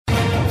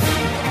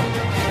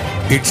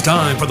It's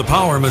time for the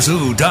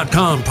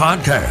PowerMizzou.com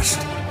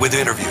podcast with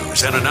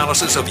interviews and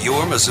analysis of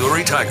your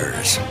Missouri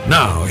Tigers.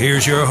 Now,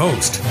 here's your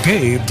host,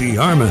 Gabe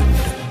DeArmond.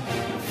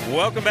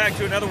 Welcome back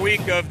to another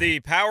week of the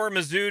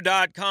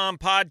PowerMizzou.com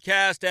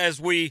podcast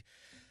as we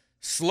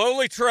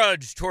slowly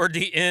trudge toward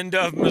the end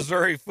of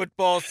Missouri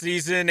football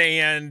season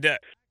and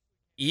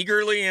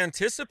eagerly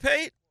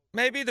anticipate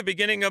maybe the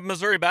beginning of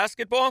Missouri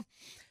basketball.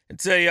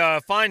 It's a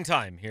fine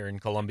time here in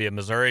Columbia,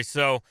 Missouri.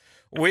 So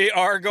we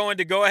are going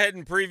to go ahead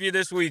and preview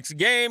this week's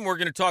game. We're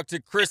going to talk to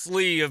Chris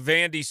Lee of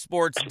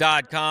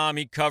VandySports.com.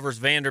 He covers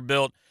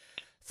Vanderbilt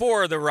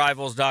for the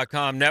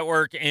Rivals.com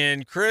network.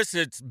 And, Chris,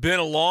 it's been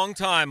a long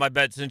time, I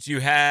bet, since you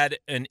had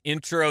an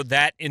intro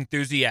that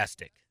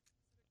enthusiastic.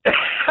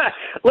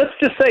 Let's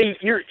just say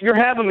you're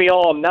having me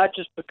on not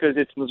just because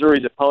it's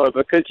Missouri's opponent,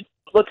 because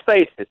let's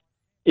face it,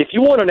 if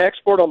you want an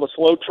expert on the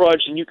slow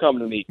trudge, then you come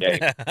to me,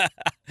 Dave.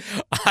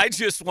 I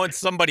just want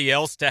somebody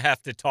else to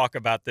have to talk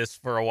about this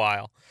for a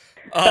while.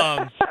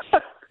 I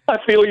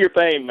feel your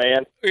pain,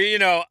 man.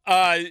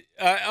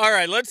 All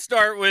right, let's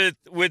start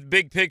with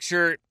big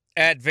picture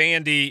at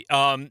Vandy.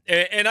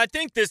 And I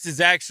think this is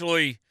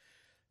actually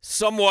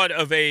somewhat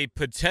of a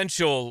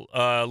potential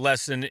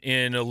lesson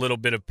in a little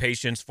bit of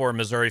patience for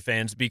Missouri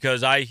fans,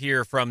 because I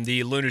hear from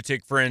the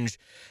lunatic fringe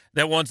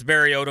that once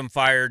Barry Odom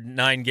fired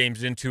 9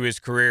 games into his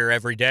career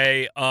every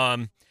day,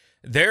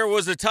 there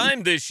was a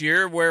time this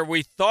year where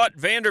we thought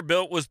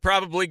Vanderbilt was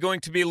probably going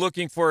to be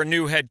looking for a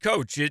new head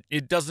coach.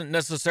 It doesn't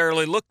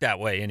necessarily look that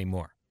way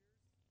anymore.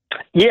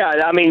 Yeah,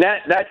 I mean,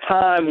 that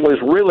time was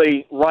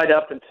really right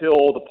up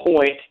until the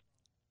point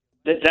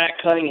that Zach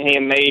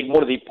Cunningham made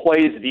one of the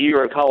plays of the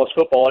year in college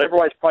football. And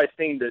everybody's probably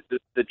seen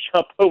the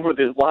jump over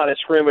the line of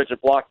scrimmage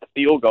and block the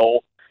field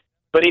goal.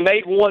 But he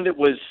made one that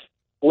was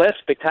less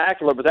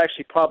spectacular, but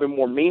actually probably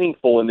more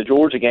meaningful in the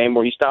Georgia game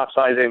where he stops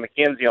Isaiah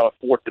McKenzie on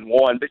a 4th and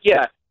 1. But,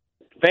 yeah,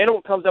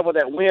 Vanderbilt comes up with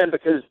that win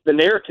because the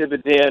narrative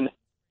had been,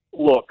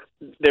 look,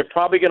 they're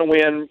probably going to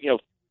win,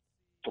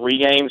 3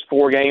 games,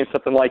 4 games,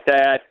 something like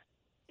that.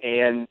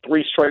 And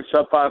 3 straight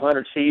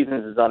sub-500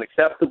 seasons is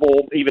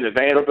unacceptable, even at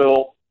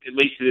Vanderbilt. At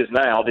least it is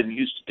now. Didn't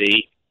used to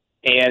be.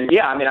 And,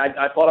 yeah, I mean,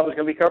 I thought I was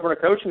going to be covering a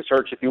coaching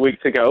search a few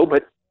weeks ago,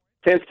 but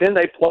since then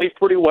they played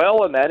pretty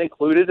well, and that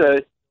included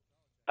a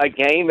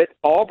game at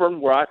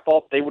Auburn where I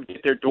thought they would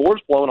get their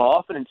doors blown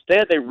off, and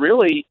instead they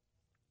really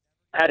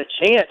had a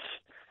chance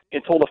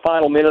until the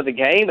final minute of the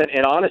game.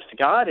 And honest to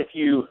God, if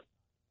you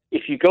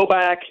go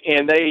back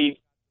and they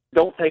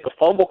don't take a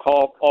fumble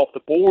call off the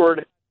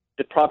board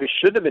that probably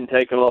should have been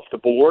taken off the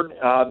board,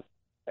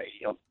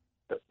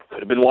 could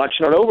have been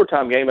watching an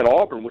overtime game at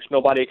Auburn, which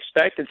nobody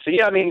expected. So,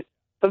 yeah, I mean,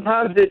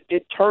 sometimes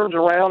it turns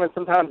around and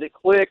sometimes it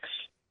clicks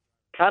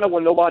kind of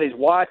when nobody's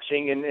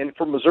watching. And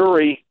for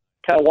Missouri,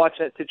 kind of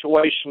watching that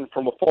situation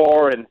from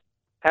afar and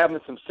having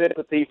some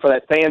sympathy for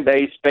that fan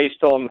base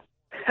based on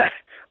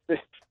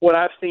what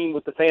I've seen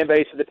with the fan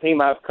base of the team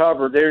I've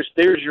covered, there's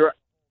your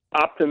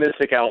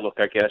optimistic outlook,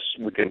 I guess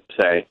we can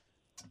say.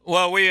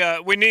 Well,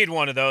 we need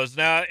one of those.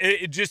 Now,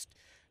 it just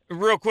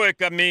real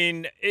quick, I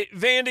mean,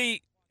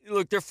 Vandy,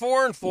 look, they're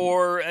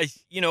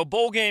 4-4.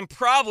 Bowl game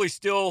probably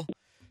still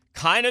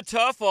kind of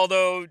tough,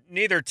 although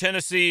neither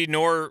Tennessee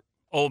nor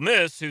Ole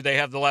Miss, who they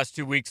have the last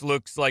 2 weeks,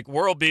 looks like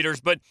world beaters.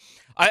 But,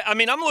 I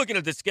mean, I'm looking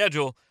at the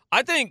schedule.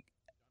 I think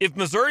if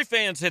Missouri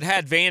fans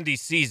had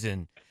Vandy's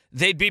season,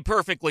 they'd be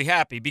perfectly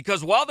happy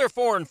because while they're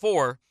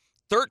 4-4,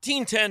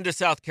 13-10 to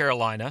South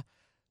Carolina,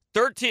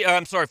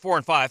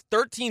 4-5,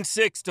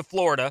 13-6 to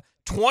Florida,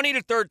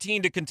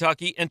 20-13 to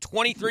Kentucky, and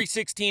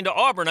 23-16 to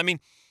Auburn. I mean,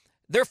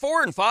 they're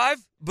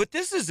 4-5, but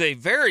this is a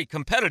very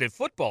competitive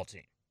football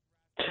team.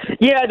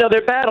 Yeah, no,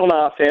 they're bad on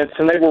offense,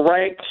 and they were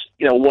ranked,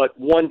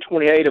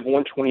 128 of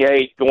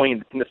 128 going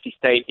into the Tennessee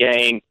State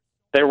game.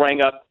 They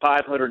rang up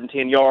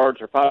 510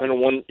 yards or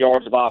 501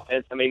 yards of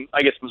offense. I mean,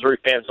 I guess Missouri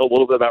fans know a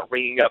little bit about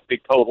ringing up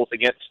big totals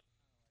against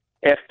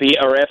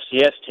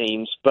FCS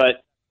teams.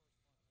 But,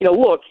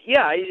 look,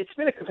 yeah, it's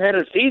been a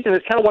competitive season.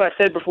 It's kind of what I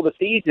said before the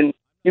season.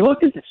 You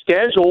looked at the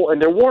schedule,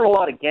 and there weren't a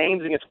lot of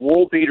games against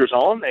world beaters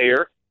on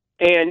there,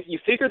 and you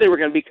figured they were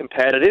going to be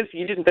competitive.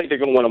 You didn't think they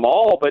were going to win them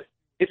all, but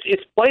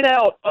it's played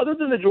out, other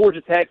than the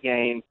Georgia Tech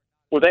game,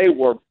 where they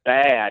were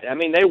bad. I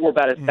mean, they were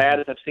about as bad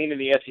as I've seen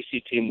any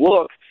SEC team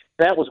look.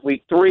 That was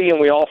week 3, and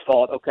we all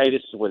thought, okay,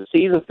 this is where the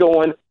season's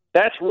going.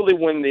 That's really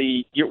when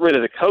the get rid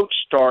of the coach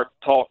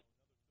talk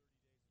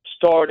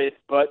started.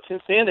 But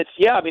since then,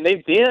 they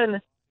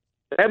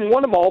haven't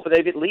won them all, but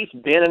they've at least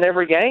been in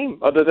every game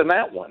other than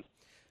that one.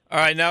 All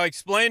right, now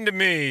explain to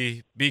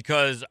me,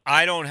 because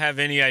I don't have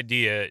any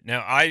idea.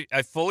 Now, I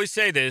fully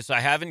say this. I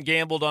haven't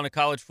gambled on a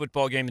college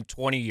football game in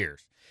 20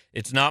 years.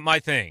 It's not my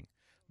thing.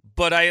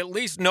 But I at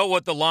least know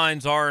what the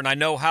lines are, and I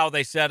know how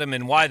they set them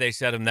and why they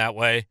set them that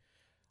way.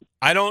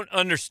 I don't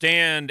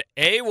understand,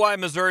 A, why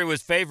Missouri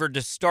was favored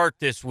to start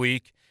this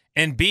week,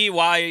 and B,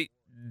 why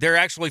they're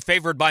actually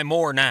favored by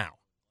more now.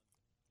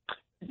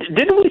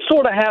 Didn't we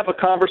sort of have a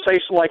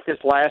conversation like this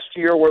last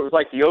year where it was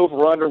like the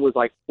over-under was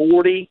like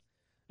 40?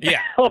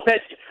 Yeah. on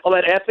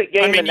that epic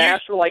game in you-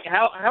 Nashville. Like,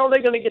 how are they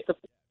going to get the?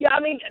 Yeah, I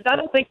mean, I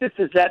don't think this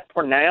is that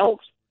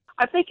pronounced.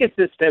 I think it's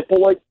this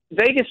simple. Like,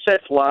 Vegas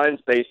sets lines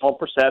based on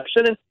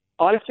perception, and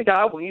honest to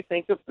God, when you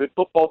think of good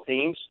football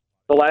teams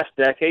the last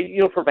decade,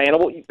 for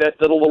Vanderbilt,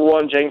 that little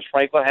run James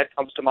Franklin had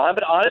comes to mind.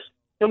 But honest,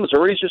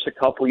 Missouri's just a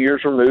couple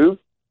years removed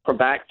from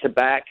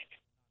back-to-back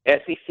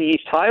SEC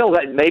title.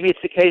 That maybe it's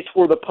the case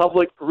where the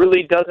public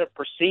really doesn't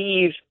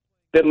perceive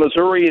that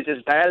Missouri is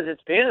as bad as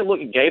it's been. And look,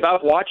 Gabe,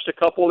 I've watched a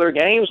couple of their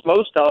games,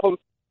 most of them.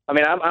 I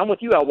mean, I'm with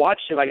you. I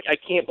watched them. I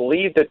can't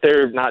believe that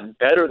they're not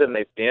better than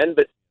they've been,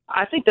 but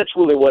I think that's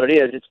really what it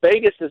is. It's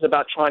Vegas is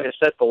about trying to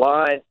set the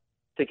line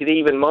to get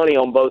even money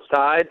on both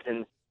sides,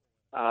 and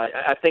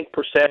I think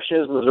perception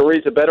is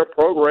Missouri's a better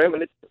program,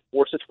 and of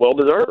course it's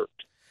well-deserved.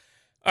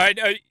 All right,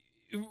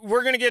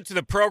 we're going to get to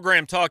the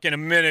program talk in a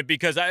minute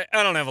because I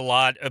don't have a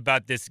lot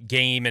about this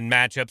game and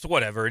matchups,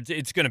 whatever.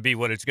 It's going to be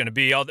what it's going to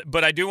be.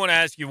 But I do want to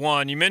ask you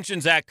one. You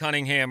mentioned Zach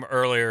Cunningham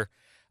earlier.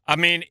 I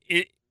mean,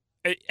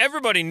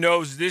 everybody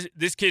knows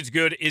this kid's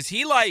good. Is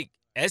he like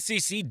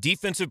SEC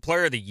Defensive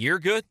Player of the Year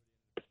good?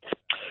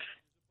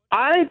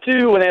 I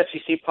do an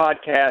SEC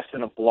podcast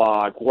and a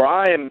blog where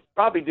I am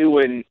probably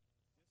doing,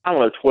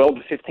 12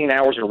 to 15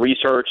 hours of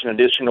research in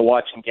addition to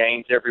watching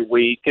games every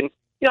week. And,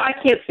 I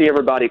can't see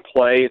everybody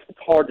play. It's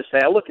hard to say.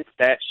 I look at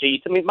stat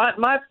sheets. I mean,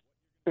 my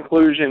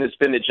conclusion has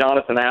been that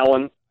Jonathan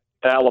Allen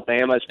at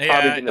Alabama has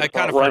probably been the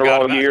front runner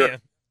all year. Yeah.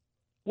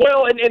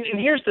 Well, and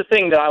here's the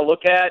thing that I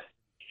look at.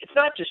 It's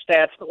not just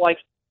stats, but like,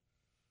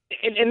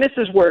 and this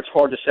is where it's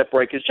hard to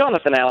separate because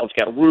Jonathan Allen's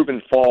got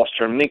Reuben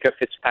Foster and Minka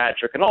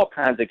Fitzpatrick and all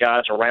kinds of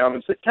guys around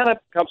him. So it kind of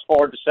becomes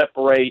hard to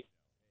separate,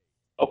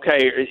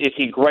 okay, is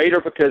he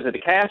greater because of the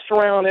cast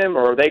around him,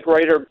 or are they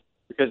greater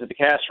because of the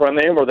cast around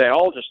them, or are they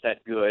all just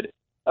that good?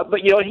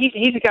 But,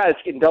 he's a guy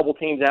that's getting double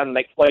teams out and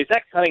make plays.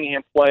 Zach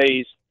Cunningham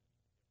plays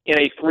in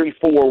a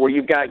 3-4 where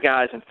you've got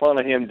guys in front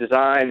of him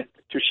designed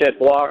to shed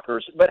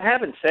blockers. But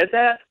having said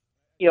that,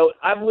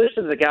 I've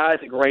listened to the guys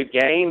at great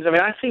games. I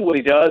mean, I see what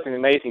he does and the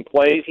amazing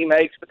plays he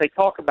makes, but they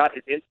talk about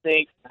his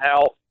instincts and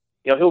how,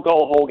 he'll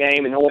go a whole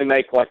game and only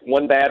make like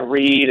one bad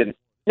read. And,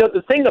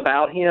 the thing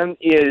about him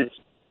is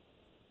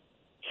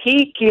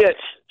he gets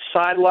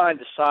sideline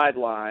to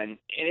sideline,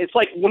 and it's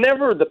like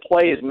whenever the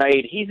play is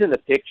made, he's in the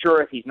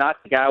picture if he's not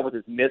the guy with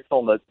his mitts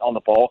on the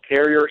ball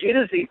carrier. It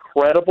is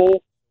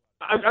incredible.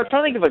 I'm trying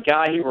to think of a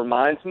guy he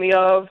reminds me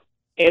of.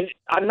 And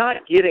I'm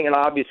not getting an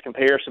obvious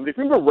comparison, but if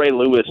you remember Ray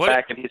Lewis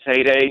back in his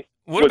heyday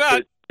with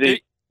the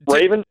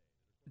Ravens?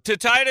 To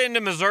tie it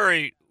into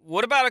Missouri,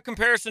 what about a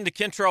comparison to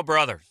Kentrell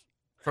Brothers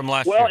from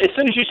last year? Well, as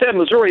soon as you said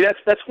Missouri,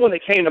 that's one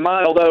that came to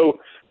mind, although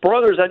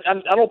Brothers,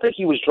 I don't think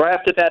he was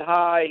drafted that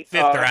high.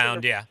 Fifth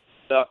round, yeah.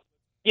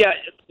 Yeah,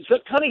 so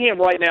Cunningham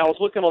right now is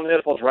looking on the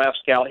NFL Draft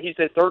Scout. He's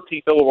a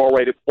 13th overall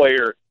rated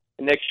player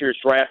in next year's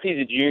draft. He's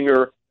a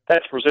junior.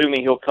 That's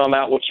presuming he'll come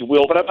out what you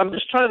will. But I'm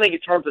just trying to think in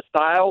terms of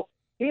style.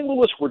 He and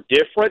Lewis were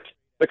different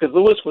because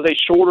Lewis was a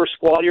shorter,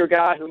 squattier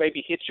guy who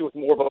maybe hits you with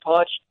more of a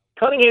punch.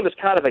 Cunningham is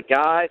kind of a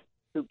guy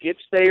who gets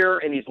there,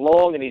 and he's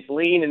long and he's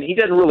lean, and he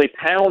doesn't really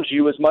pound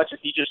you as much as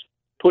he just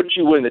puts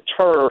you in the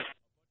turf.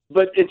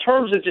 But in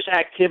terms of just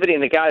activity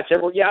and the guys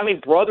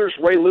Brothers,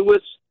 Ray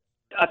Lewis,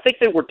 I think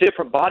they were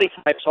different body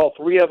types, all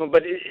three of them.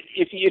 But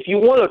if you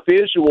want a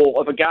visual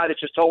of a guy that's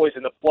just always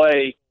in the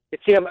play,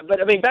 it's him. But,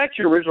 back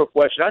to your original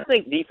question, I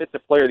think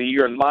Defensive Player of the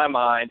Year in my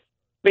mind,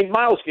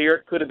 Myles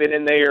Garrett could have been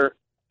in there.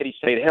 He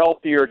stayed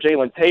healthier.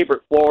 Jalen Tabor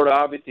at Florida,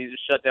 obviously, he's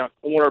a shutdown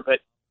corner, but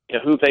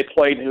who they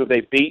played and who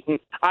they beaten.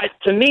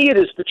 To me, it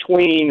is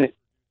between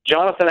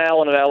Jonathan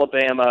Allen at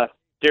Alabama,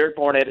 Derek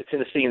Barnett at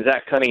Tennessee, and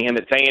Zach Cunningham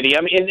at Vandy.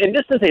 And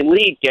this is a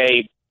league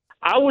game.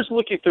 I was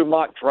looking through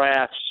mock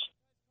drafts,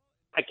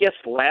 I guess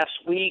last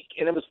week,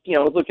 and it was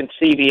looking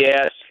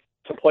CBS,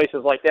 some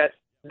places like that.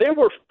 There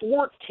were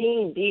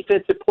 14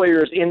 defensive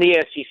players in the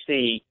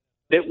SEC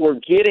that were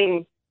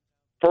getting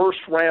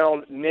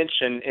first-round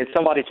mention in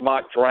somebody's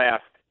mock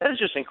draft. That is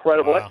just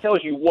incredible. Wow. That tells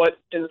you what,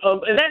 and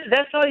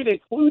that's not even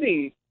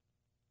including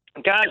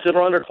guys that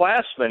are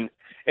underclassmen.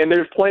 And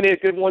there's plenty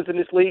of good ones in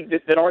this league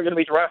that aren't going to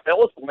be draft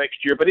eligible next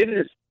year. But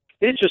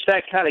it's just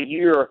that kind of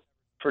year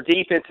for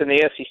defense in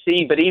the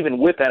SEC. But even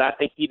with that, I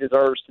think he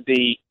deserves to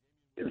be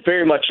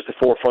very much at the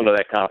forefront of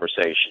that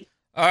conversation.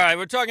 All right,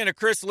 we're talking to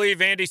Chris Lee,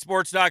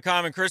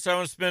 VandySports.com. And Chris, I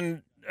want to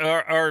spend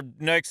our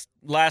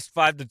last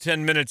 5 to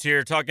 10 minutes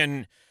here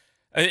talking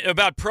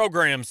about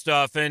program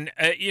stuff. And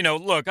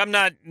look, I'm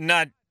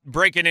not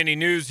breaking any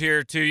news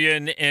here to you,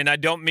 and I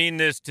don't mean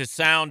this to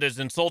sound as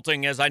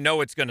insulting as I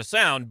know it's going to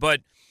sound, but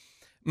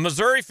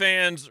Missouri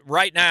fans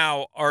right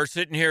now are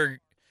sitting here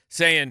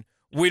saying,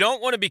 we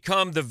don't want to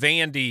become the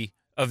Vandy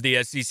of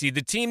the SEC,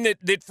 the team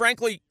that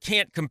frankly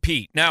can't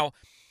compete. Now,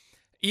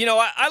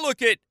 I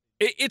look at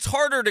it's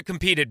harder to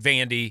compete at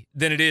Vandy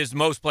than it is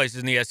most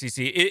places in the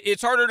SEC.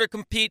 It's harder to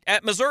compete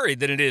at Missouri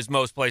than it is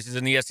most places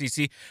in the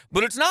SEC,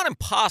 but it's not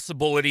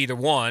impossible at either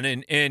one,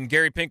 and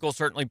Gary Pinkel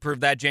certainly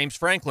proved that. James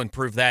Franklin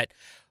proved that.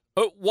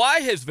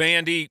 Why has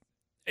Vandy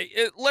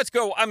let's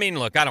go. I mean,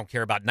 look, I don't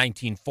care about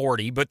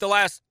 1940, but the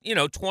last,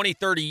 20,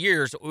 30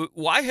 years,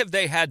 why have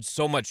they had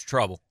so much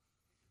trouble?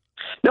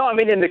 No, I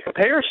mean, in the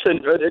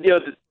comparison,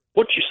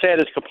 what you said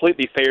is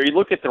completely fair. You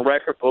look at the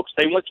record books,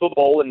 they went to a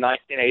bowl in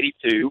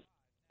 1982,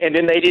 and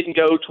then they didn't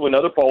go to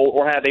another bowl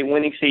or have a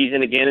winning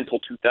season again until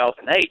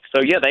 2008.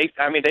 So, yeah,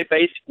 they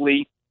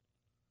basically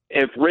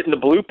have written the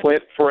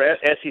blueprint for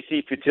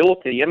SEC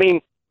futility. I mean,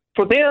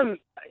 for them,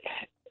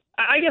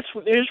 I guess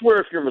here's where,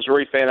 if you're a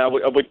Missouri fan, I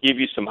would give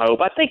you some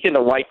hope. I think in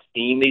the right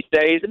team these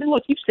days. I mean,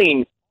 look, you've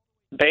seen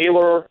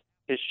Baylor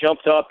has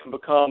jumped up and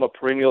become a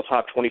perennial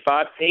top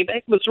 25 team.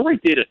 Missouri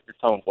did it its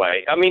own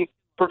way. I mean,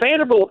 for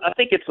Vanderbilt, I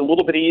think it's a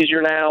little bit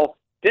easier now.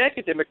 The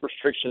academic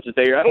restrictions are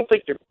there. I don't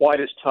think they're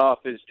quite as tough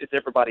as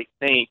everybody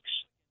thinks.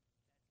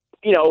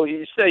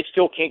 They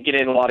still can't get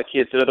in a lot of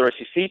kids that other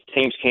SEC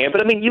teams can.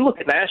 But, I mean, you look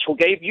at Nashville,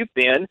 Gabe, you've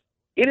been.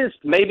 It is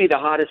maybe the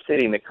hottest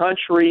city in the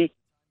country.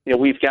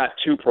 We've got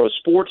 2 pro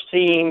sports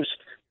teams.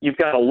 You've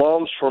got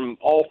alums from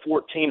all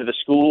 14 of the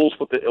schools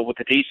with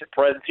a decent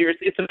presence here.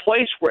 It's a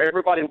place where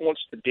everybody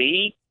wants to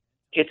be.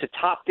 It's a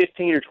top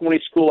 15 or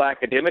 20 school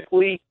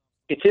academically.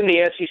 It's in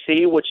the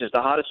SEC, which is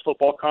the hottest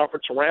football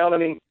conference around. I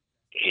mean,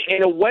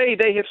 in a way,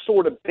 they have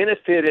sort of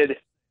benefited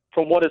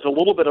from what is a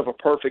little bit of a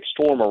perfect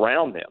storm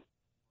around them.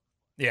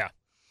 Yeah.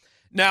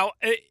 Now,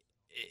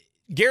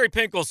 Gary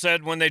Pinkel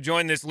said when they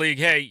joined this league,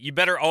 hey, you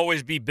better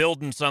always be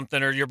building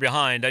something or you're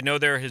behind. I know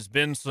there has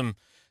been some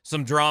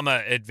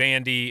drama at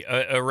Vandy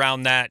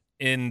around that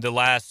in the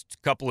last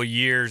couple of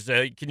years.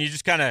 Can you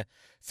just kind of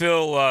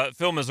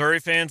fill Missouri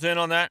fans in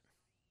on that?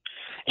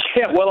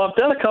 Yeah, well, I've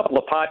done a couple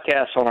of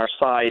podcasts on our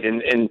site,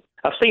 and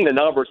I've seen the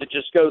numbers. It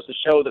just goes to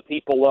show that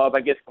people love,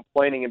 I guess,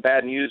 complaining and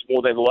bad news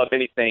more than they love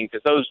anything,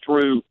 because those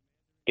drew,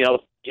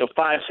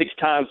 5, 6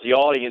 times the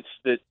audience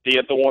that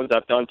the ones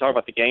I've done talk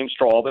about the game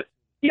straw. But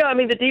yeah, I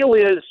mean, the deal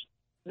is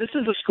this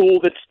is a school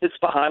that's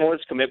behind on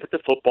its commitment to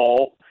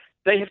football.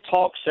 They have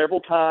talked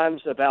several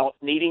times about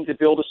needing to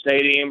build a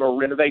stadium or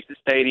renovate the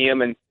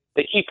stadium, and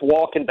they keep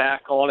walking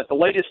back on it. The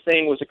latest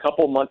thing was a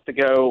couple of months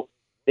ago.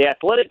 The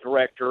athletic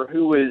director,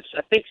 who is,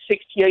 I think,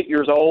 68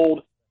 years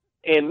old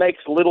and makes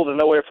little to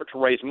no effort to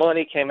raise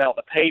money, came out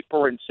in the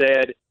paper and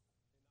said,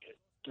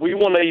 we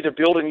want to either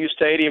build a new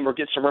stadium or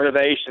get some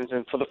renovations.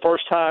 And for the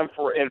first time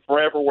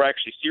forever, we're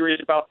actually serious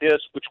about this,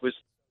 which was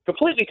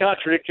completely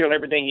contradictory on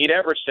everything he'd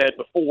ever said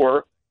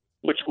before,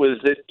 which was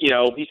that,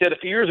 he said a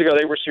few years ago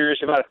they were serious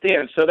about it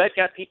then. So that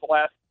got people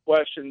asking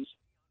questions.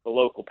 The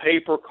local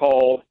paper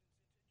called.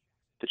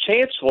 The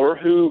chancellor,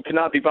 who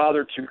cannot be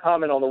bothered to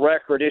comment on the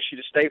record, issued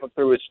a statement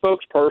through his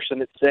spokesperson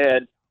that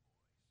said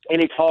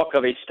any talk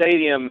of a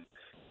stadium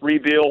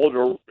rebuild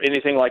or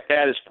anything like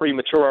that is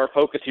premature. Our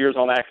focus here is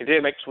on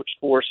academics, which,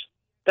 of course,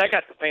 that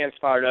got the fans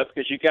fired up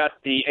because you got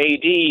the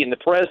AD and the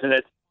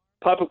president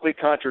publicly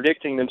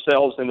contradicting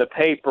themselves in the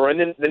paper. And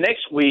then the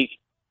next week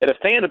at a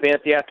fan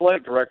event, the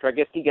athletic director, I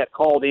guess he got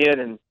called in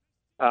and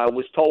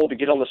was told to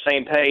get on the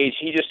same page.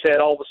 He just said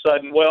all of a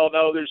sudden, well,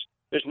 no,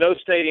 there's no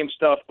stadium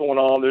stuff going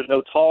on. There's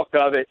no talk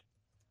of it.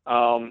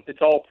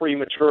 It's all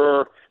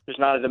premature. There's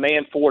not a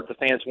demand for it. The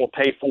fans won't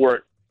pay for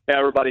it. Now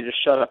everybody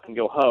just shut up and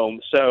go home.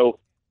 So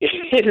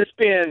it has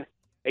been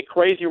a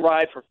crazy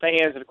ride for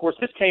fans. And, of course,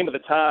 this came at the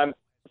time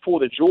before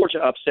the Georgia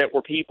upset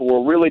where people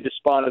were really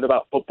despondent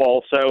about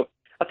football. So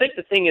I think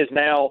the thing is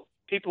now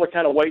people are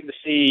kind of waiting to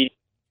see,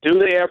 do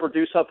they ever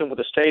do something with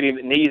a stadium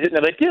that needs it? Now,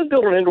 they did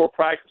build an indoor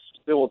practice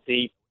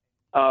facility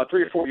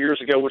 3 or 4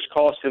 years ago, which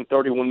cost them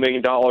 $31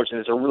 million and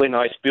is a really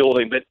nice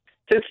building. But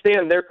since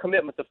then, their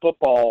commitment to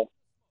football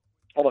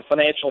on the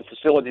financial and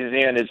facilities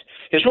end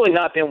has really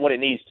not been what it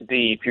needs to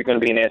be if you're going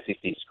to be an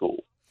SEC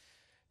school.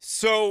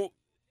 So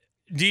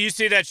do you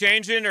see that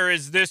changing, or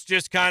is this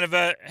just kind of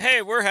a,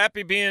 hey, we're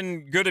happy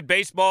being good at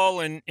baseball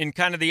and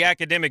kind of the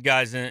academic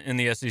guys in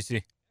the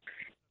SEC?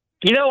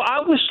 I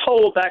was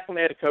told back when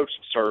they had a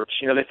coaching search,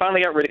 they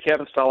finally got rid of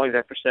Kevin Stallings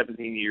after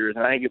 17 years,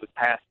 and I think it was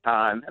past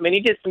time. I mean, he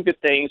did some good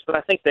things, but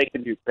I think they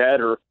can do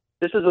better.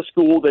 This is a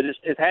school that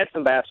has had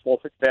some basketball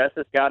success.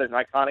 It's got an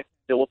iconic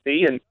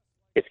facility, and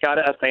it's got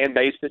a fan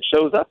base that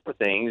shows up for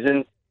things.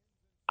 And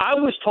I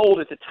was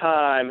told at the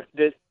time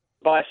that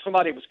by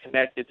somebody who was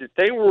connected that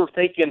they were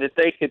thinking that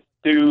they could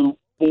do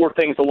more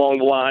things along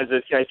the lines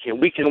of, okay,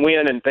 we can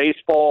win in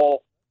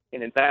baseball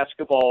and in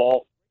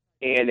basketball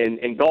and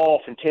in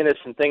golf and tennis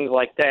and things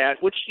like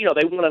that, which,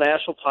 they won a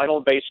national title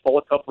in baseball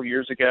a couple of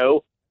years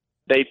ago.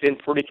 They've been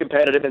pretty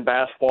competitive in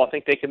basketball. I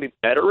think they can be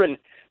better. And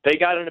they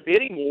got in a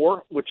bidding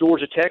war with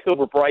Georgia Tech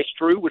over Bryce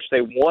Drew, which they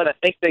won. I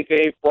think they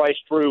gave Bryce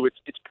Drew,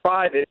 it's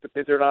private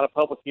because they're not a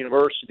public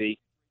university,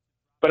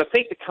 but I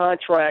think the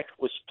contract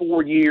was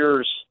 4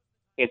 years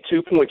and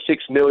 $2.6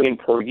 million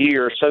per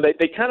year. So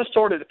they kind of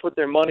started to put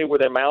their money where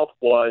their mouth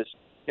was.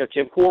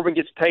 Tim Corbin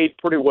gets paid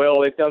pretty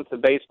well. They've done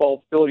some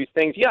baseball facilities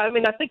things. Yeah, I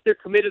mean, I think they're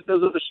committed to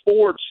those other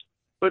sports,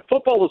 but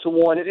football is the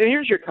one. And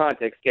here's your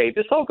context, Gabe.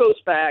 This all goes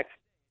back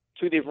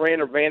to the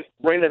Brandon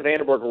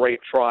Vandenberg rape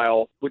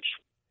trial, which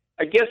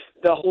I guess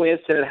the whole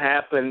incident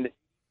happened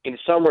in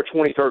summer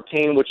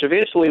 2013, which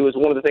eventually was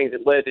one of the things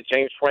that led to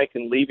James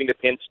Franklin leaving the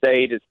Penn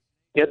State as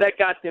that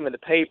got them in the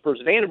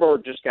papers.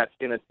 Vandenberg just got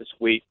sentenced this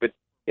week, but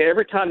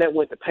every time that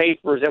went to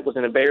papers, that was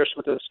an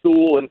embarrassment to the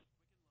school. And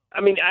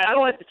I mean, I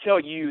don't have to tell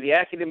you, the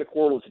academic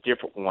world is a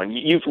different one.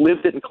 You've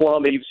lived it in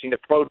Columbia. You've seen the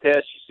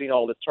protests. You've seen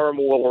all the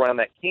turmoil around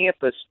that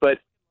campus. But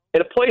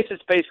at a place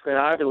that's basically an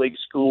Ivy League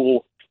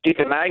school, you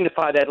can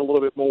magnify that a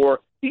little bit more.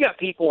 You got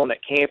people on that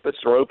campus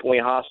that are openly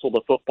hostile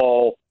to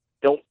football,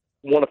 don't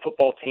want a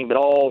football team at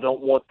all,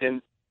 don't want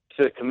them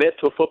to commit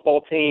to a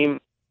football team.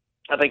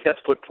 I think that's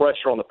put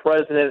pressure on the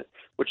president,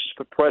 which has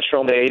put pressure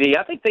on the AD.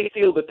 I think they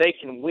feel that they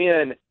can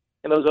win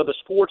in those other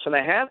sports, and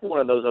they have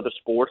won in those other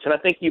sports, and I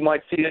think you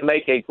might see them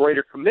make a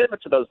greater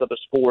commitment to those other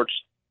sports.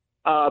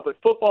 But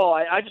football,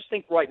 I just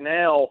think right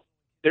now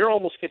they're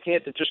almost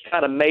content to just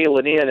kind of mail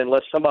it in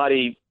unless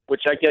somebody,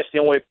 which I guess the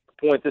only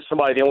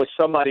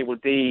somebody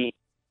would be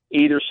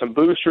either some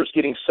boosters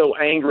getting so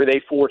angry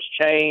they force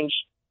change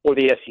or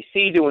the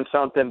SEC doing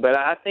something. But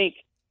I think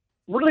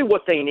really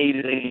what they need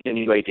is a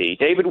new AD.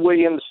 David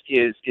Williams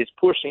is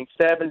pushing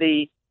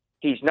 70.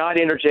 He's not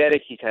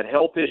energetic. He's had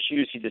health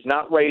issues. He does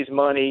not raise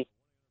money.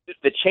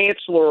 The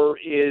chancellor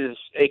is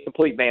a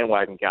complete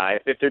bandwagon guy.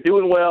 If they're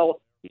doing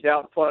well, he's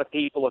out in front of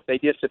people. If they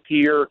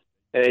disappear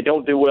and they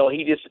don't do well,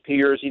 he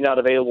disappears. He's not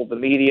available to the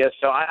media.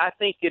 So I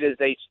think it is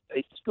a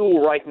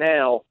school right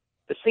now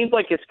that seems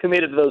like it's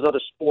committed to those other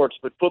sports,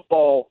 but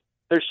football,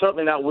 they're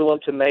certainly not willing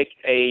to make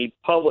a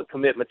public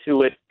commitment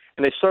to it,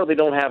 and they certainly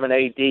don't have an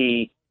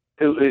AD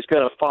who's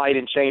going to fight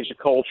and change the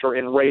culture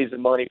and raise the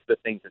money for the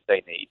things that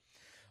they need.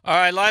 All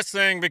right, last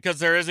thing, because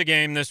there is a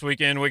game this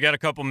weekend. We got a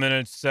couple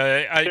minutes.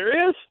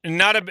 There is?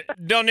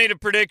 Don't need a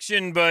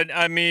prediction, but,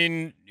 I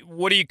mean,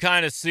 what do you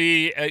kind of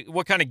see?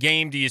 What kind of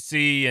game do you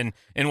see, and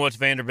what's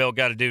Vanderbilt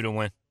got to do to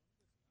win?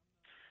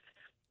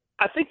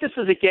 I think this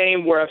is a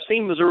game where I've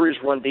seen Missouri's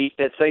run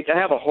defense. They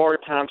have a hard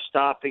time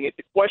stopping it.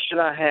 The question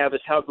I have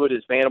is how good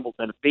is Vanderbilt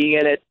going to be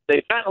in it?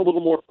 They've gotten a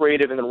little more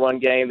creative in the run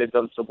game. They've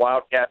done some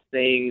wildcat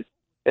things.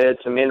 They had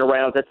some end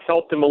arounds. That's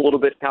helped them a little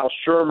bit. Kyle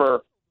Shermer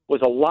was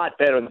a lot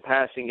better in the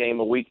passing game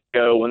a week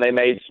ago when they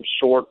made some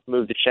short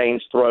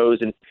move-the-chains throws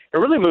and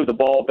really moved the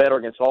ball better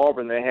against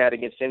Auburn than they had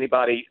against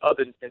anybody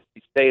other than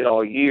Tennessee State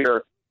all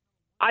year.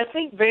 I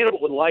think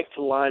Vanderbilt would like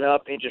to line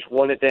up and just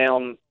run it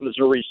down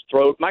Missouri's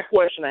throat. My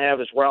question I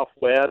have is Ralph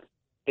Webb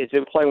has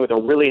been playing with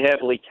a really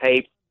heavily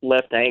taped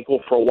left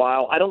ankle for a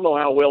while. I don't know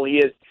how well he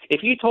is.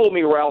 If you told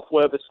me Ralph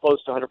Webb is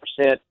close to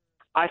 100%,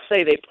 I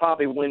say they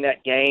probably win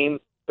that game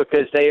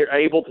because they are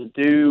able to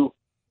do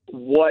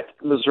what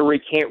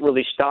Missouri can't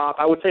really stop.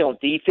 I would say on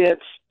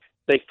defense,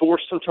 they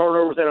force some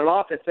turnovers, and on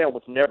offense, they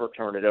almost never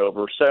turn it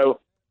over. So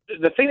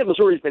the thing that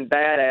Missouri's been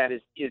bad at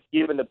is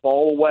giving the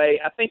ball away.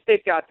 I think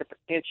they've got the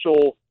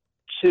potential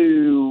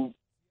to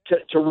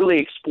really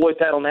exploit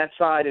that on that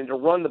side and to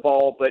run the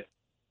ball. But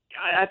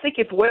I think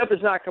if Webb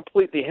is not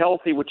completely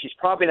healthy, which he's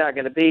probably not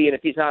going to be, and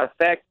if he's not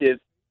effective,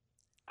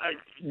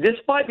 this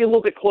might be a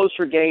little bit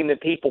closer game than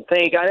people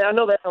think. I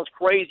know that sounds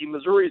crazy.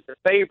 Missouri's the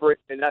favorite,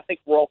 and I think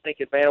we're all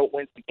thinking Vanderbilt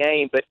wins the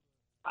game. But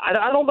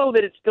I don't know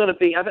that it's going to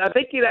be. I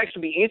think it'd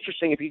actually be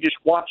interesting if you just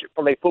watch it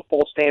from a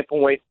football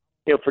standpoint.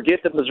 Forget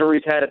that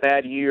Missouri's had a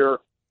bad year.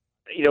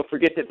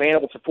 Forget that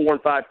Vanderbilt's a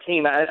 4-5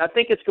 team. I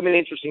think it's going to be an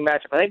interesting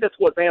matchup. I think that's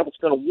what Vanderbilt's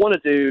going to want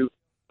to do.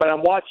 But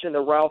I'm watching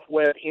the Ralph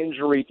Webb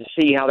injury to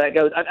see how that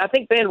goes. I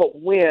think Vanderbilt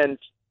wins.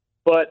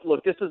 But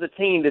look, this is a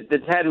team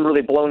that hadn't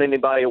really blown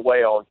anybody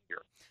away all year.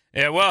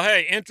 Yeah, well,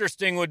 hey,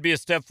 interesting would be a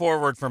step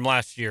forward from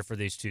last year for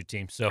these two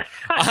teams. So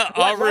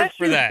I'll root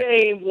for that. Last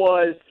year's game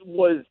was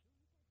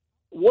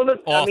one of.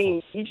 Awful. I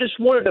mean, you just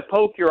wanted to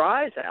poke your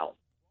eyes out.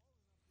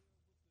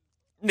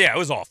 Yeah, it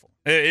was awful.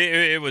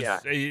 It was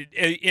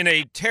in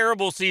a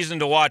terrible season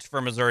to watch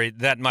for Missouri.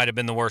 That might have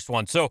been the worst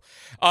one. So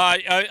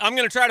I'm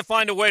going to try to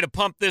find a way to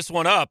pump this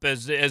one up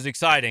as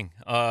exciting.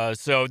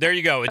 So there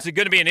you go. It's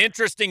going to be an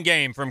interesting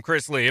game from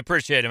Chris Lee.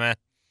 Appreciate it, man.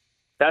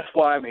 That's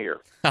why I'm here.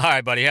 All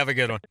right, buddy. Have a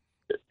good one.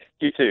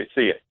 You too.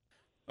 See you.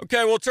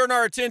 Okay, we'll turn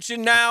our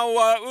attention now.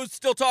 We'll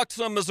still talk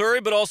some Missouri,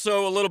 but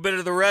also a little bit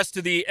of the rest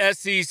of the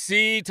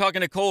SEC.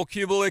 Talking to Cole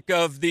Kubelik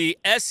of the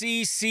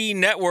SEC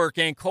Network,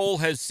 and Cole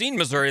has seen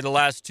Missouri the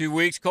last 2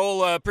 weeks.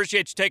 Cole,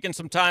 appreciate you taking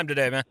some time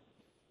today, man.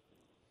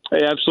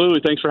 Hey, absolutely.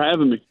 Thanks for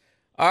having me.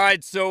 All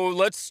right, so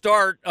let's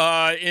start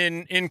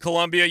in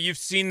Columbia. You've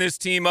seen this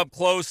team up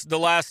close the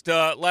last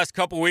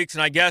couple weeks,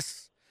 and I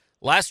guess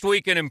last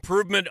week an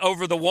improvement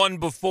over the one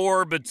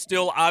before, but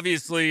still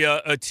obviously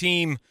a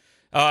team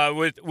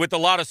with a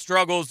lot of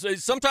struggles.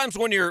 Sometimes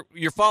when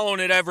you're following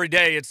it every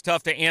day, it's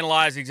tough to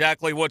analyze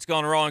exactly what's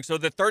gone wrong. So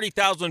the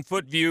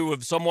 30,000-foot view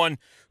of someone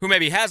who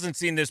maybe hasn't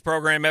seen this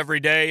program every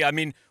day, I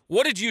mean,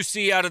 what did you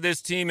see out of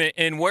this team,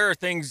 and where have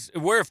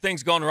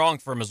things gone wrong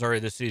for Missouri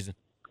this season?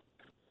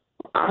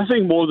 I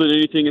think more than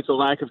anything, it's a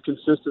lack of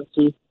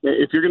consistency.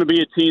 If you're going to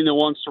be a team that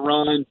wants to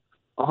run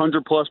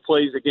 100-plus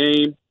plays a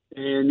game,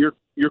 and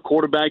your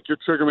quarterback, your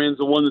triggerman, is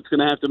the one that's going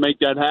to have to make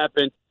that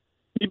happen,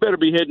 you better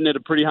be hitting at a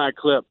pretty high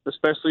clip,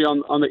 especially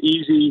on the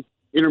easy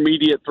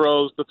intermediate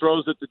throws, the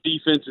throws that the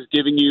defense is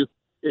giving you.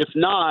 If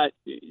not,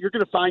 you're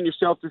going to find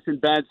yourself just in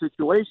bad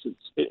situations.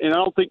 And I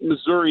don't think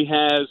Missouri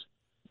has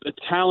the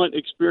talent,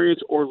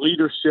 experience, or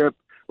leadership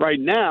right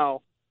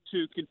now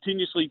to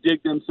continuously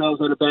dig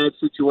themselves out of bad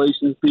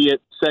situations, be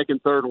it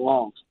second, third, or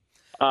longs.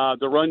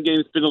 The run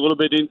game's been a little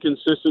bit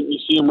inconsistent. You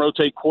see them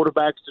rotate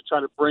quarterbacks to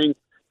try to bring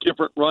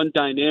different run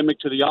dynamic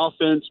to the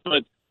offense.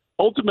 But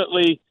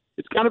ultimately,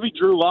 it's got to be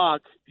Drew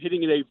Lock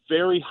hitting at a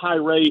very high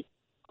rate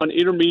on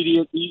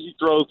intermediate, easy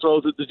throws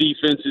that the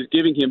defense is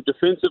giving him.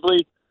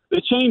 Defensively,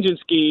 the change in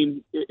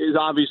scheme is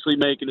obviously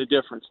making a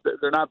difference.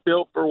 They're not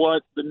built for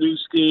what the new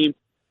scheme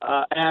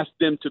asked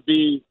them to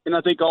be. And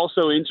I think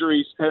also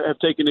injuries have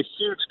taken a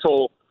huge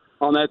toll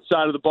on that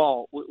side of the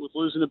ball with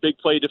losing a big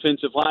play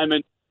defensive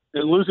lineman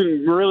and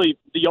losing really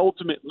the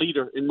ultimate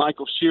leader in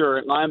Michael Shearer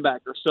at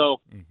linebacker. So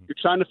you're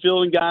trying to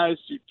fill in guys.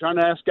 You're trying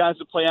to ask guys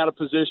to play out of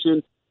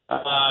position.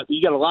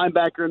 You got a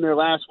linebacker in there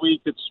last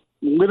week that's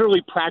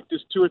literally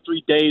practiced 2 or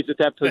 3 days at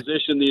that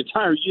position the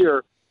entire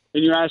year,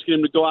 and you're asking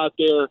him to go out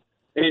there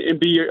and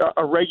be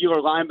a regular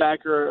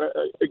linebacker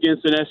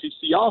against an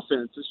SEC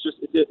offense.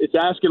 It's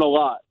asking a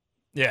lot.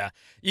 Yeah.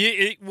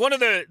 One of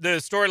the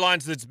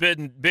storylines that's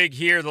been big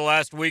here the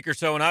last week or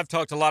so, and I've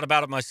talked a lot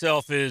about it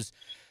myself, is,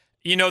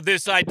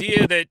 this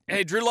idea that,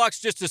 hey, Drew Lock's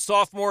just a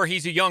sophomore.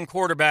 He's a young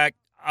quarterback.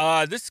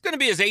 This is going to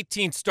be his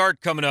 18th start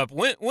coming up.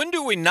 When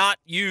do we not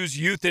use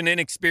youth and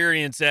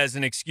inexperience as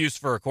an excuse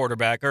for a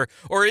quarterback,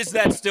 or is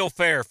that still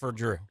fair for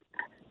Drew?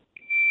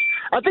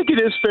 I think it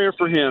is fair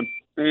for him.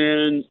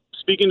 And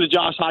speaking to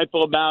Josh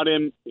Heupel about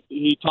him,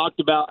 he talked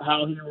about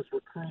how he was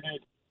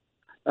recruited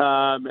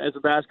as a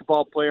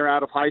basketball player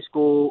out of high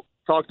school,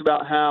 talked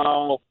about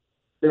how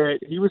that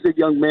he was a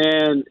young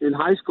man in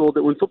high school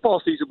that when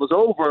football season was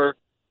over,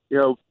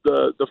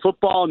 the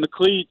football and the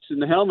cleats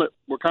and the helmet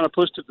were kind of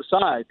pushed to the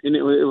side, and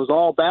it was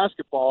all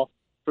basketball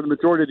for the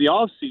majority of the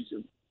off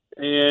season.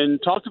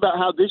 And talked about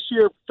how this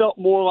year felt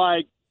more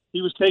like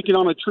he was taking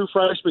on a true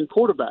freshman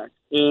quarterback,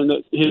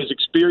 and his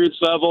experience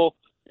level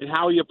and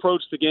how he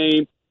approached the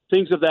game,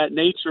 things of that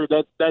nature.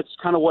 That's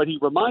kind of what he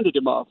reminded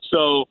him of.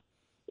 So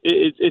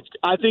it's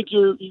I think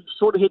you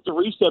sort of hit the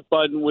reset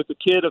button with a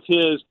kid of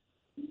his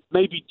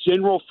maybe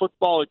general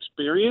football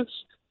experience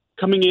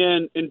coming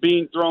in and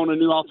being thrown a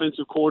new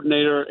offensive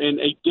coordinator in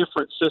a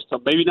different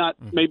system. Maybe not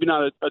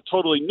a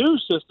totally new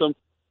system,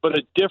 but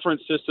a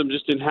different system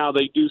just in how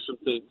they do some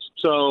things.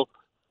 So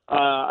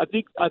I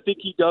think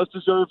he does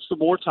deserve some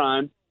more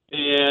time,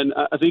 and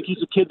I think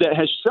he's a kid that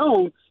has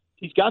shown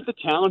he's got the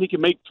talent. He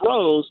can make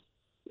throws.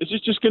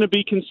 It's just going to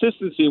be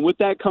consistency, and with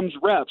that comes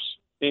reps,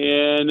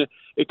 and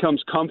it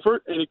comes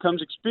comfort, and it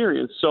comes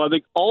experience. So I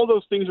think all of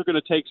those things are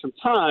going to take some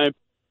time,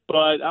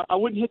 but I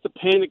wouldn't hit the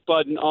panic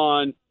button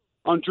on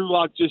Drew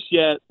Lock just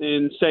yet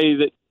and say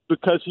that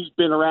because he's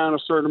been around a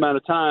certain amount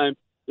of time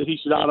that he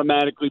should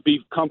automatically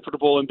be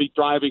comfortable and be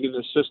thriving in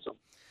this system.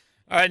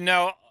 All right,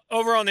 now,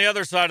 over on the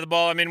other side of the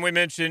ball, I mean,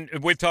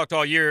 we've talked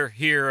all year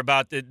here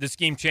about the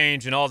scheme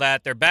change and all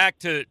that. They're back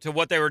to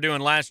what they were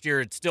doing last year.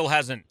 It still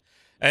hasn't,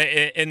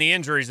 and the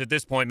injuries at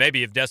this point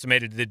maybe have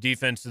decimated the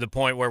defense to the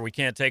point where we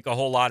can't take a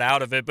whole lot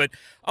out of it. But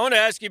I want to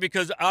ask you,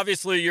 because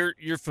obviously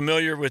you're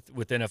familiar with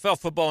NFL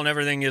football and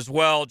everything as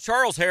well.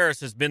 Charles Harris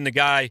has been the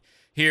guy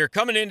here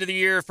coming into the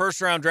year,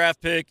 first-round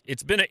draft pick.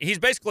 He's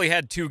basically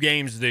had 2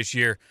 games this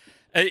year.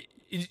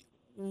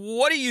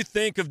 What do you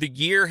think of the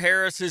year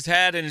Harris has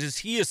had, and is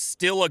he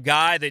still a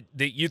guy that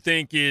you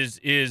think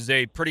is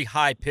a pretty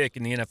high pick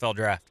in the NFL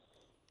draft?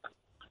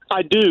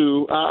 I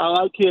do. I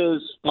like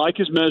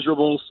his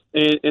measurables,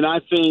 and I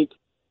think,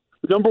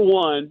 number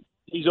one,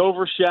 he's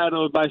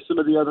overshadowed by some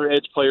of the other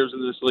edge players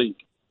in this league.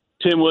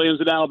 Tim Williams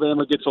at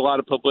Alabama gets a lot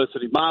of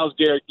publicity. Myles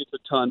Garrett gets a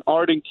ton.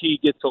 Arden Key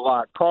gets a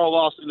lot. Carl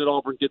Lawson at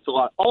Auburn gets a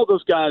lot. All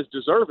those guys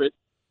deserve it,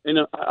 and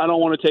I don't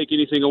want to take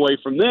anything away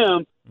from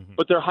them,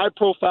 but they're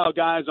high-profile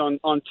guys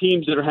on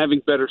teams that are having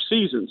better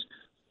seasons.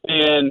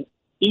 And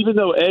even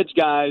though edge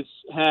guys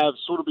have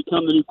sort of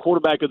become the new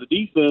quarterback of the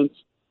defense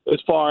as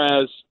far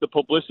as the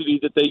publicity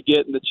that they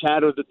get and the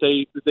chatter that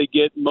they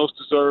get and most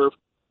deserve,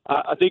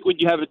 I think when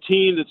you have a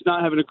team that's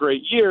not having a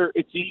great year,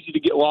 it's easy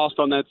to get lost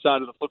on that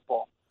side of the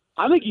football.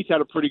 I think he's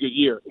had a pretty good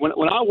year.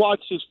 When I watch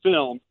his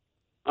film,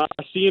 I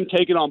see him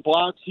taking on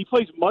blocks. He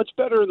plays much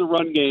better in the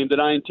run game than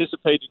I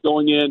anticipated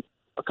going in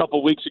a couple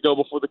of weeks ago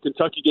before the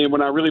Kentucky game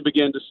when I really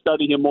began to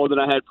study him more than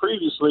I had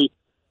previously.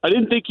 I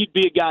didn't think he'd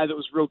be a guy that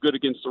was real good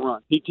against the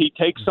run. He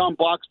takes on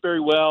blocks very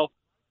well.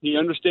 He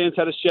understands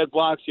how to shed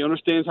blocks. He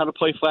understands how to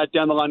play flat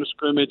down the line of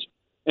scrimmage.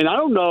 And I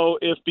don't know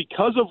if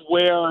because of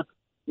where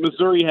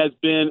Missouri has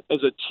been as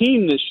a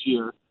team this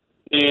year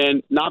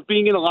and not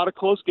being in a lot of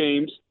close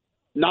games,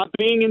 not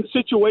being in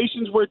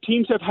situations where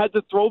teams have had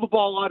to throw the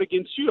ball a lot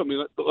against you. I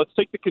mean, let's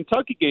take the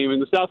Kentucky game and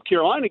the South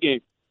Carolina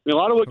game. I mean, a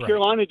lot of what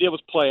Carolina did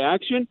was play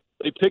action.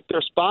 They picked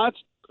their spots,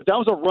 but that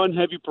was a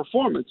run-heavy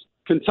performance.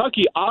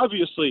 Kentucky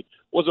obviously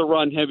was a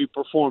run-heavy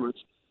performance.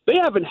 They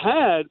haven't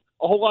had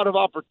a whole lot of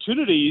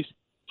opportunities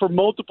for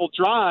multiple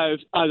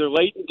drives, either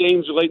late in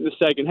games or late in the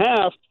second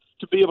half,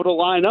 to be able to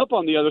line up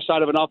on the other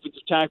side of an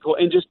offensive tackle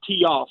and just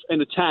tee off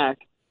and attack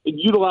and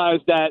utilize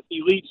that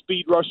elite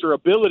speed rusher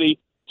ability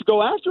to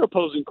go after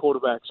opposing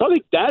quarterbacks. So I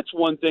think that's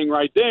one thing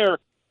right there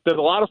that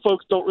a lot of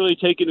folks don't really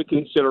take into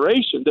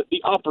consideration, that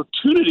the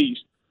opportunities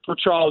for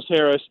Charles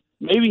Harris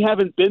maybe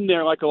haven't been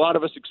there like a lot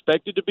of us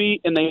expected to be,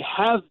 and they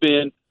have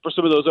been for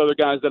some of those other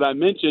guys that I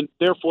mentioned.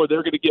 Therefore,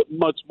 they're going to get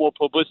much more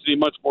publicity,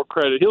 much more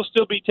credit. He'll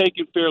still be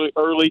taken fairly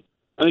early.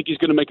 I think he's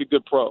going to make a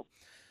good pro.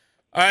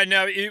 All right,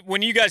 now,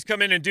 when you guys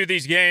come in and do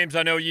these games,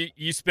 I know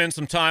you spend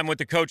some time with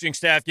the coaching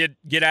staff,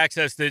 get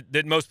access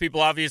that most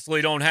people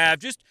obviously don't have.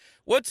 Just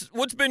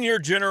what's been your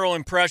general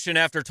impression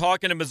after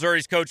talking to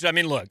Missouri's coaches? I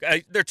mean, look,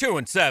 they're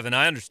 2-7.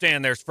 I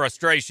understand there's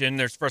frustration.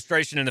 There's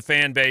frustration in the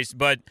fan base.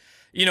 But,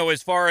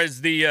 as far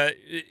as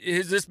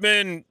has this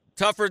been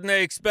tougher than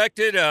they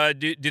expected?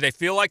 Do they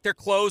feel like they're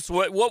close?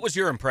 What was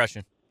your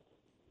impression?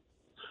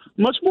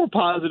 Much more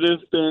positive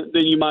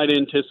than you might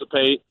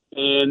anticipate,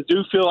 and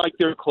do feel like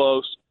they're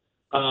close.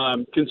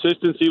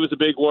 Consistency was a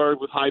big word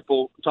with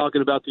Heupel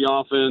talking about the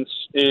offense,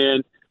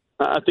 and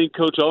I think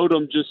Coach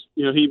Odom just,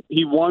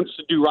 he wants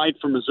to do right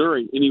for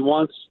Missouri, and he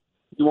wants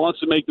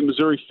to make the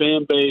Missouri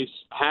fan base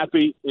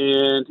happy,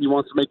 and he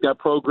wants to make that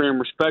program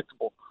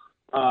respectable.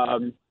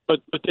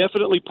 But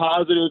definitely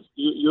positive.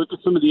 You look at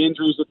some of the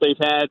injuries that they've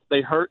had;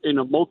 they hurt in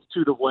a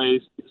multitude of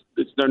ways.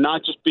 They're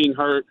not just being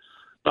hurt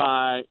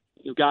by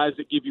guys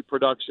that give you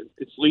production.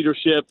 It's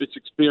leadership, it's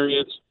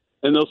experience,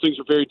 and those things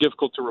are very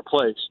difficult to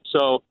replace.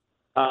 So.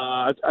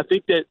 I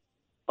think that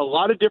a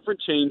lot of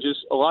different changes,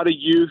 a lot of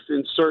youth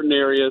in certain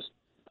areas,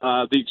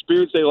 the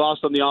experience they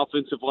lost on the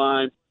offensive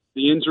line,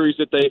 the injuries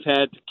that they've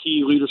had to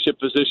key leadership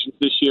positions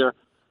this year.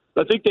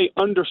 I think they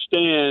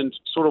understand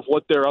sort of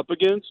what they're up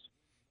against,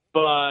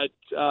 but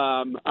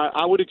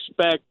I would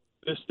expect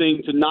this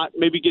thing to not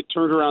maybe get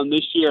turned around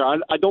this year.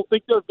 I don't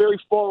think they're very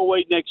far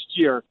away next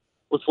year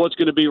with what's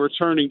going to be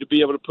returning to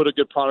be able to put a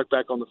good product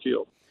back on the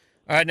field.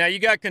 All right, now you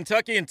got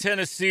Kentucky and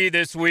Tennessee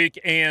this week,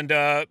 and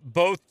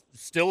both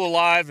still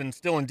alive and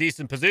still in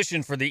decent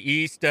position for the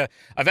East.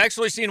 I've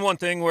actually seen one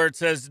thing where it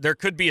says there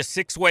could be a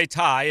 6-way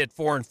tie at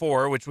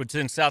 4-4, which would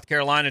send South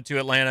Carolina to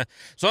Atlanta.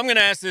 So I'm going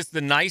to ask this the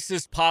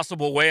nicest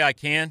possible way I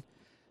can.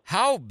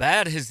 How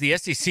bad has the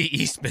SEC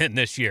East been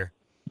this year?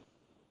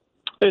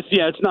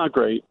 It's not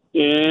great.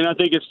 And I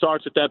think it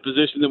starts at that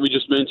position that we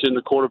just mentioned,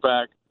 the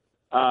quarterback.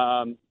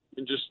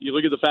 And just you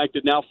look at the fact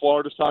that now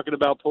Florida's talking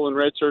about pulling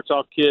red shirts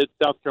off kids.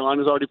 South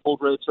Carolina's already pulled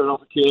red shirt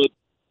off a kid.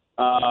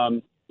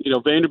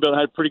 Vanderbilt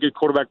had pretty good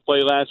quarterback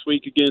play last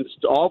week against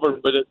Auburn,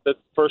 but that's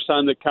the first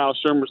time that Kyle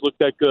Shermer's looked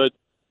that good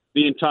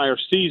the entire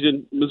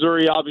season.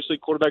 Missouri, obviously,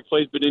 quarterback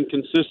play has been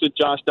inconsistent.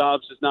 Josh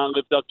Dobbs has not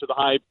lived up to the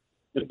hype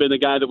and been the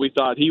guy that we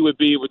thought he would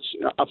be, which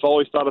I've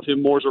always thought of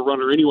him more as a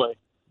runner anyway.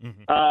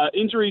 Mm-hmm.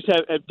 Injuries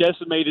have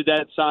decimated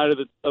that side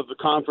of the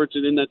conference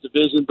and in that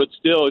division, but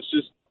still, it's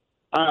just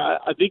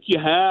I think you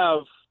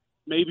have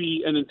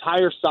maybe an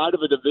entire side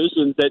of a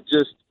division that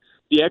just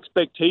the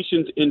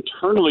expectations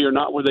internally are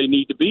not where they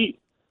need to be.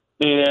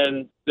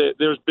 And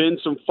there's been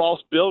some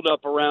false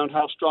buildup around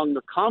how strong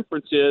the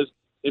conference is,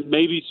 and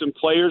maybe some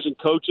players and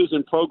coaches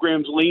and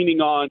programs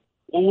leaning on,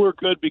 well, we're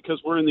good because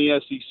we're in the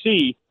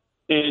SEC,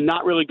 and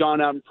not really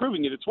gone out and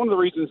proving it. It's one of the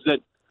reasons that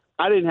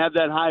I didn't have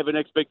that high of an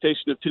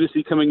expectation of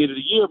Tennessee coming into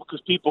the year, because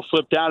people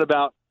flipped out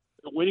about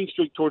the winning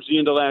streak towards the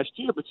end of last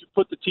year. But you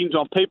put the teams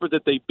on paper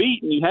that they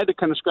beat, and you had to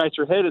kind of scratch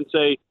your head and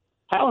say,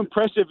 how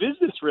impressive is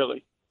this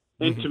really?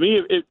 And to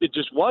me, it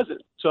just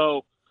wasn't.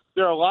 So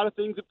there are a lot of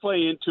things that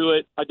play into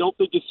it. I don't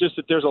think it's just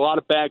that there's a lot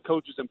of bad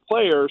coaches and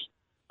players,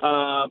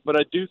 but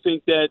I do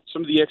think that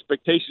some of the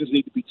expectations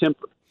need to be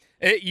tempered.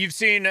 You've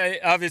seen,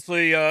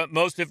 obviously,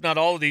 most, if not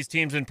all of these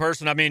teams in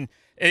person. I mean,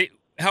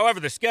 however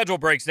the schedule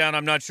breaks down,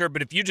 I'm not sure.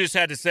 But if you just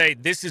had to say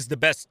this is the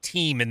best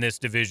team in this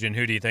division,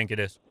 who do you think it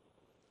is?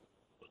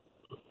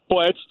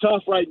 Boy, it's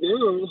tough right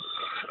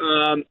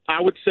now.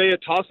 I would say a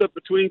toss-up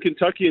between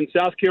Kentucky and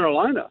South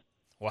Carolina.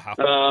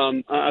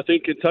 Wow. I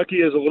think Kentucky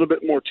is a little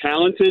bit more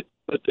talented,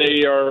 but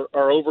they are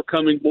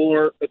overcoming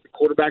more at the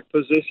quarterback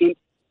position.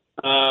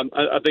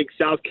 I think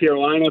South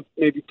Carolina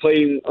may be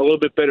playing a little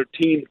bit better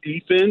team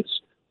defense.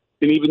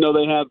 And even though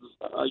they have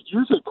a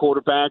youth at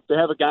quarterback, they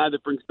have a guy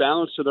that brings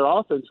balance to their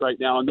offense right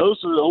now. And those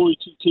are the only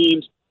two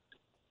teams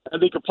I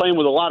think are playing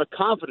with a lot of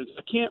confidence.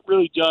 I can't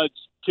really judge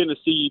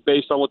Tennessee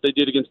based on what they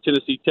did against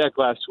Tennessee Tech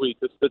last week.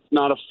 That's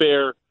not a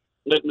fair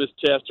litmus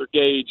test or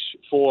gauge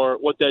for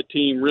what that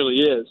team really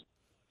is.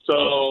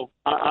 So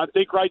I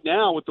think right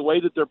now, with the way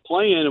that they're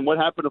playing and what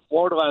happened to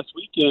Florida last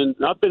weekend,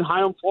 I've been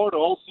high on Florida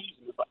all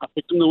season. I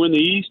picked them to win the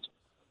East.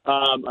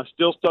 I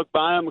still stuck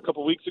by them a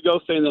couple of weeks ago,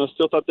 saying that I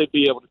still thought they'd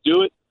be able to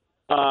do it.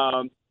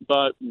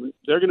 But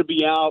they're going to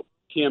be out.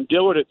 Cam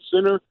Dillard at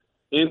center,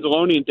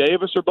 Anzalone and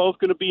Davis are both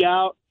going to be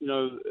out.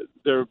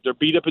 They're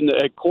beat up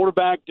at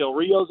quarterback. Del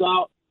Rio's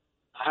out.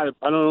 I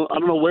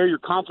don't know where your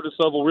confidence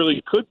level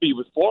really could be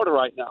with Florida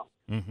right now.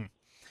 Mm-hmm.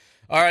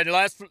 All right,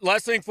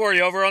 last thing for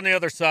you over on the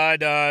other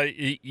side.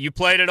 You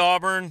played at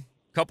Auburn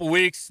a couple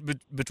weeks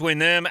between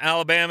them,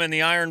 Alabama, and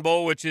the Iron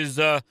Bowl, which is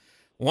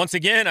once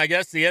again, I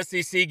guess, the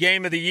SEC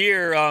game of the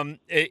year.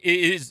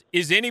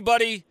 Is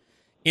anybody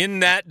in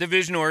that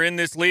division or in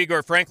this league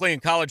or, frankly,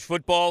 in college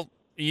football,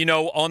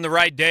 on the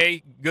right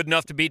day, good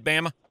enough to beat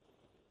Bama?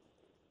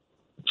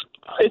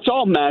 It's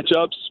all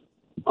matchups,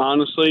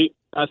 honestly.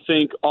 I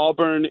think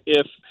Auburn,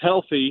 if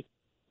healthy,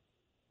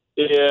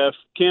 if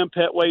Cam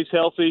Petway's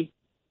healthy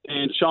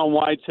and Sean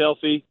White's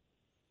healthy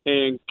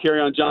and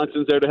Kerryon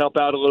Johnson's there to help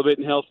out a little bit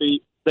and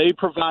healthy, they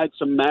provide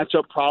some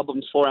matchup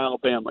problems for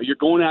Alabama. You're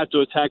going to have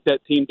to attack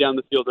that team down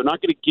the field. They're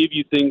not going to give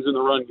you things in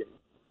the run game.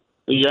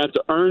 You have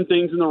to earn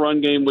things in the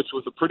run game, which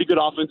with a pretty good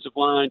offensive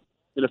line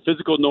and a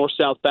physical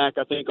north-south back,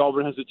 I think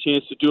Auburn has a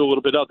chance to do a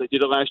little bit of. They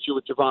did it last year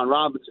with Javon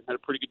Robinson, had a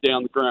pretty good day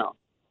on the ground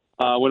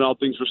when all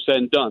things were said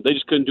and done. They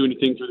just couldn't do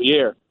anything through the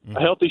air. A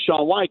healthy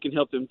Sean White can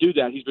help them do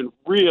that. He's been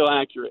real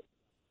accurate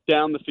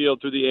down the field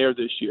through the air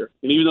this year.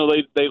 And even though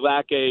they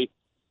lack a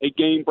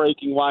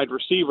game-breaking wide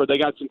receiver, they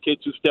got some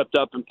kids who stepped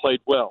up and played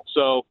well.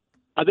 So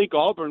I think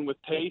Auburn, with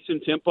pace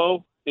and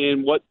tempo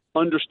and what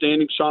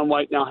understanding Sean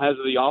White now has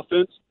of the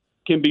offense,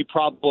 can be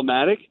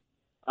problematic.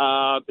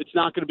 It's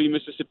not going to be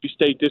Mississippi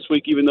State this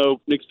week, even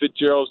though Nick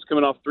Fitzgerald's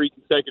coming off 3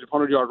 consecutive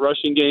 100-yard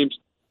rushing games.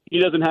 He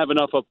doesn't have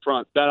enough up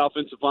front. That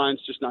offensive line's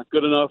just not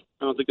good enough.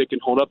 I don't think they can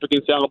hold up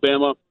against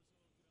Alabama.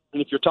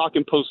 And if you're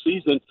talking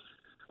postseason,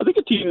 I think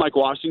a team like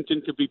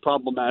Washington could be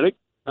problematic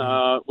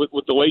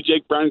with the way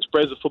Jake Browning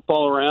spreads the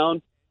football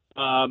around,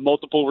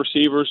 multiple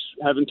receivers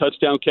having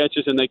touchdown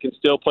catches, and they can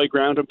still play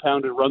ground and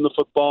pound and run the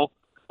football,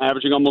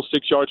 averaging almost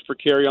 6 yards per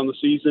carry on the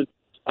season.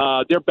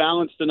 They're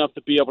balanced enough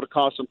to be able to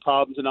cause some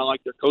problems, and I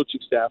like their coaching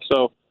staff.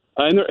 So,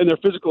 and they're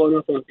physical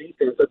enough on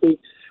defense.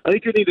 I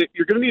think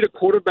you're going to need a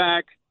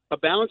quarterback, a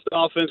balanced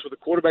offense with a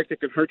quarterback that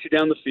can hurt you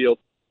down the field,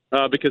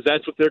 because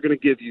that's what they're going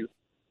to give you.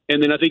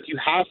 And then I think you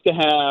have to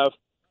have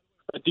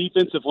a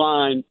defensive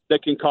line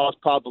that can cause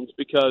problems,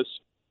 because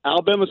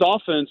Alabama's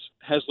offense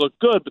has looked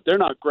good, but they're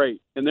not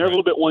great, and they're a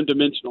little bit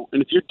one-dimensional.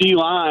 And if your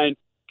D-line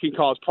can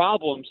cause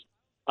problems,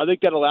 I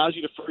think that allows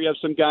you to free up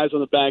some guys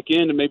on the back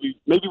end and maybe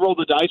roll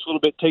the dice a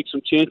little bit, take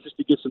some chances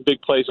to get some big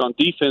plays on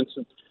defense.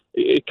 And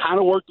it kind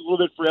of worked a little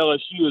bit for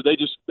LSU. They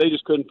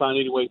just couldn't find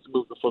any way to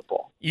move the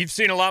football. You've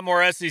seen a lot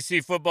more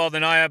SEC football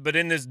than I have, but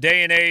in this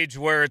day and age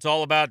where it's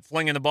all about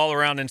flinging the ball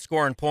around and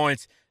scoring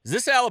points, is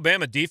this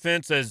Alabama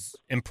defense as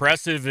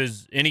impressive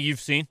as any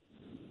you've seen?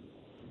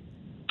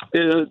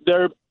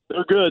 They're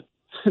good.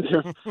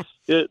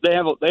 They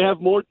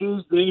have more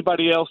dudes than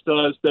anybody else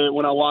does. That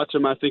when I watch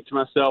them, I think to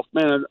myself,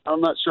 man,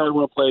 I'm not sure I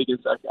want to play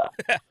against that guy.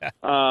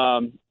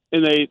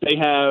 And they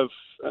have.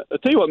 I'll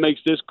tell you what makes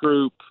this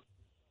group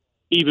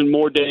even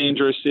more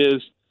dangerous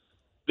is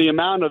the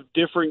amount of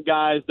different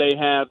guys they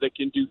have that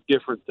can do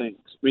different things.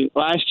 I mean,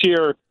 last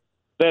year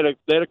they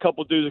had a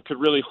couple dudes that could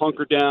really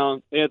hunker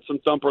down. They had some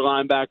thumper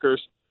linebackers.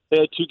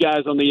 They had 2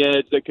 guys on the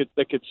edge that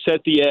could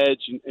set the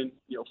edge and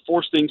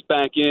force things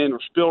back in or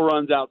spill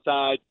runs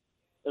outside.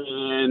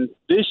 And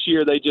this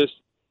year they just,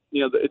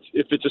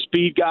 if it's a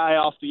speed guy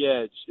off the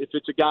edge, if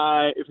it's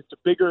a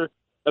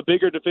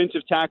bigger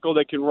defensive tackle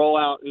that can roll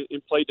out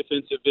and play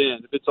defensive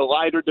end, if it's a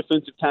lighter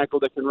defensive tackle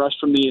that can rush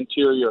from the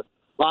interior,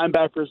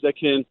 linebackers that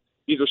can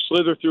either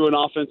slither through an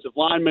offensive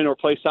lineman or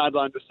play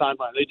sideline to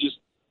sideline.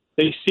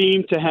 They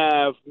seem to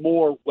have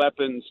more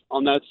weapons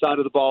on that side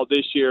of the ball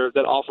this year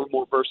that offer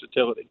more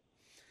versatility.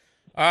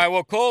 All right,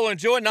 well, Cole,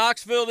 enjoy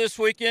Knoxville this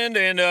weekend,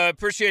 and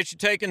appreciate you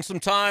taking some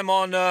time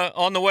on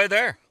the way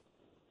there.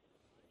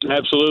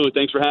 Absolutely.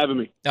 Thanks for having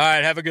me. All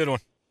right, have a good one.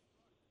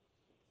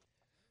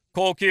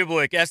 Cole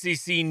Cubelic,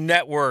 SEC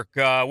Network.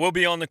 We'll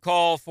be on the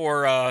call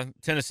for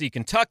Tennessee,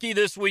 Kentucky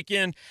this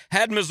weekend.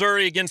 Had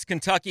Missouri against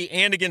Kentucky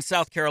and against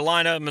South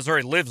Carolina.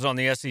 Missouri lives on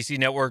the SEC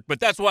Network, but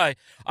that's why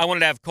I wanted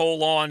to have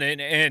Cole on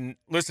and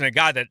listen, a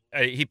guy that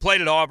he played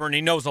at Auburn.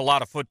 He knows a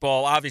lot of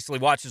football, obviously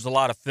watches a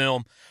lot of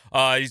film.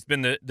 He's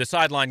been the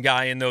sideline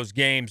guy in those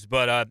games,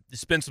 but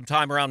spent some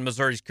time around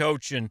Missouri's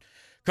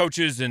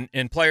coaches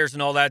and players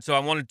and all that. So I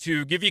wanted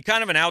to give you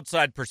kind of an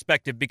outside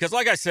perspective because,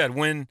 like I said,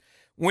 when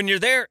you're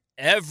there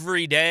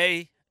every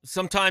day,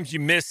 sometimes you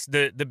miss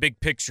the big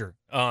picture.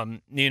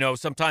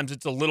 Sometimes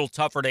it's a little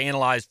tougher to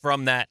analyze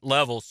from that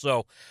level.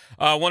 So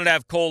I wanted to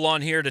have Cole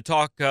on here to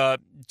talk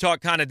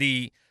kind of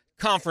the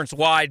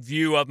conference-wide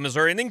view of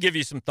Missouri and then give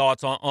you some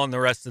thoughts on the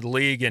rest of the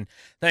league. And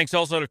thanks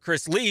also to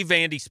Chris Lee,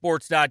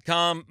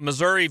 VandySports.com.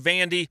 Missouri,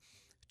 Vandy,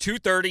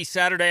 2:30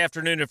 Saturday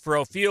afternoon at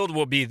Faurot Field.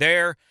 We'll be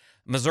there.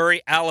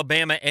 Missouri,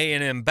 Alabama,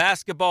 A&M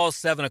basketball,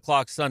 7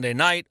 o'clock Sunday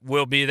night.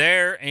 We'll be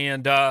there.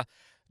 And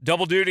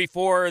double duty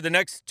for the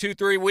next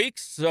 2-3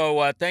 weeks.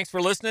 So thanks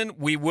for listening.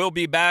 We will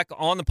be back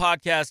on the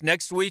podcast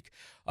next week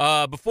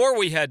before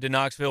we head to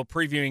Knoxville,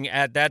 previewing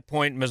at that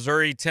point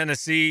Missouri,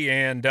 Tennessee,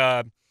 and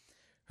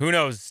who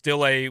knows,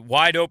 still a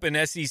wide-open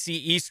SEC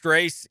East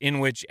race in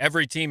which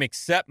every team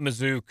except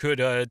Mizzou could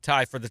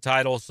tie for the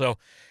title. So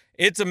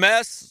it's a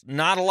mess.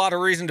 Not a lot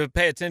of reason to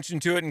pay attention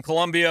to it in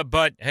Columbia,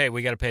 but, hey,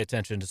 we got to pay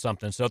attention to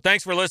something. So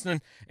thanks for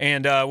listening,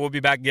 and we'll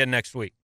be back again next week.